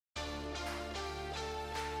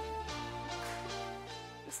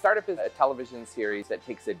Startup is a television series that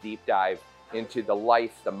takes a deep dive into the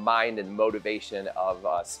life, the mind, and motivation of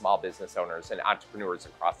small business owners and entrepreneurs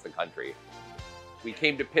across the country. We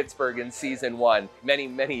came to Pittsburgh in season 1 many,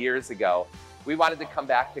 many years ago. We wanted to come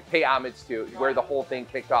back to pay homage to where the whole thing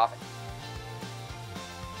kicked off.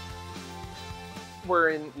 We're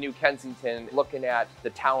in New Kensington looking at the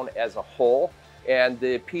town as a whole and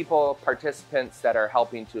the people, participants that are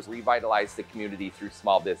helping to revitalize the community through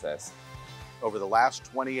small business. Over the last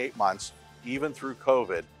 28 months, even through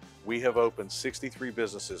COVID, we have opened 63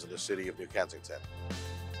 businesses in the city of New Kensington.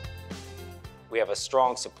 We have a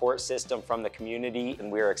strong support system from the community,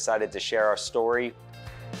 and we are excited to share our story.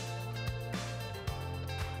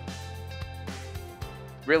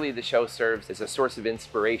 Really, the show serves as a source of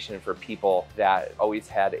inspiration for people that always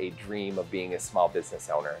had a dream of being a small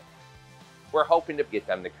business owner. We're hoping to get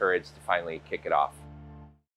them the courage to finally kick it off.